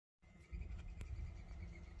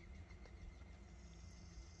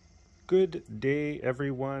Good day,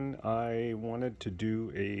 everyone. I wanted to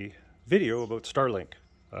do a video about Starlink.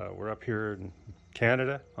 We're up here in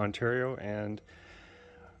Canada, Ontario, and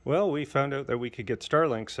well, we found out that we could get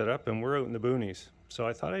Starlink set up, and we're out in the boonies. So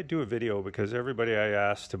I thought I'd do a video because everybody I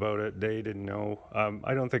asked about it, they didn't know.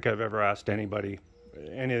 I don't think I've ever asked anybody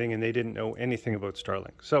anything, and they didn't know anything about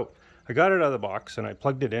Starlink. So I got it out of the box and I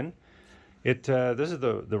plugged it in. This is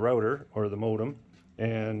the router or the modem,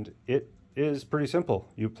 and it is pretty simple.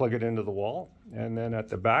 You plug it into the wall, and then at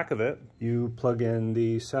the back of it you plug in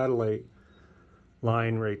the satellite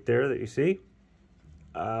line right there that you see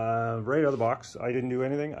right out of the box. I didn't do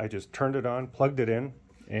anything. I just turned it on, plugged it in,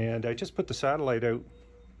 and I just put the satellite out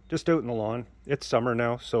in the lawn. It's summer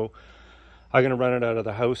now, so I'm gonna run it out of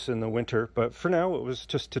the house in the winter, but for now it was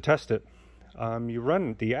just to test it. You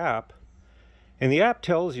run the app, and the app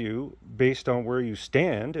tells you based on where you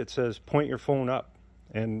stand. It says point your phone up,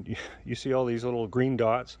 and you see all these little green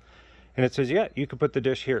dots, and it says, yeah, you can put the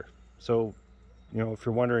dish here. So, you know, if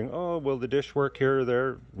you're wondering, oh, will the dish work here or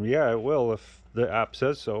there? Yeah, it will if the app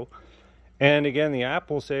says so. And again, the app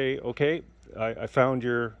will say, okay, I found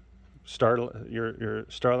your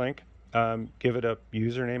Starlink. Give it a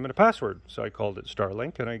username and a password. So I called it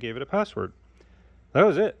Starlink, and I gave it a password. That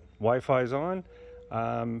was it. Wi-Fi's on.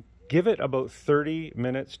 Give it about 30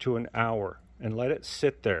 minutes to an hour and let it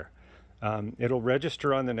sit there. It'll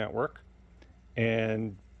register on the network,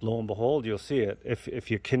 and lo and behold, you'll see it.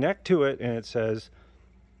 If you connect to it and it says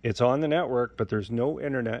it's on the network but there's no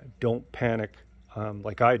internet, don't panic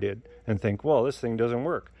like I did and think, well, this thing doesn't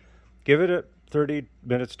work. Give it 30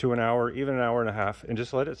 minutes to an hour, even an hour and a half, and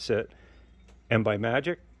just let it sit, and by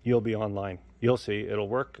magic you'll be online. You'll see it'll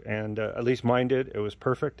work, and at least mine did. It was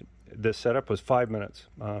perfect. The setup was 5 minutes.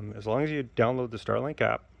 As long as you download the Starlink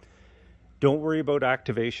app, don't worry about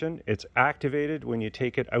activation. It's activated when you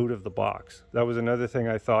take it out of the box. That was another thing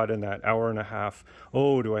I thought in that hour and a half.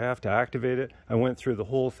 Oh, do I have to activate it? I went through the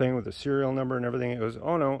whole thing with the serial number and everything. It was,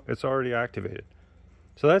 oh no, it's already activated.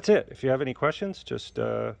 So that's it. If you have any questions, just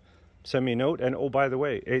send me a note. And oh, by the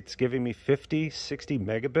way, it's giving me 50-60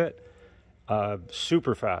 megabit.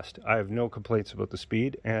 Super fast. I have no complaints about the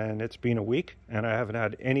speed, and it's been a week and I haven't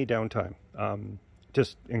had any downtime.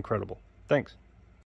 Just incredible. Thanks.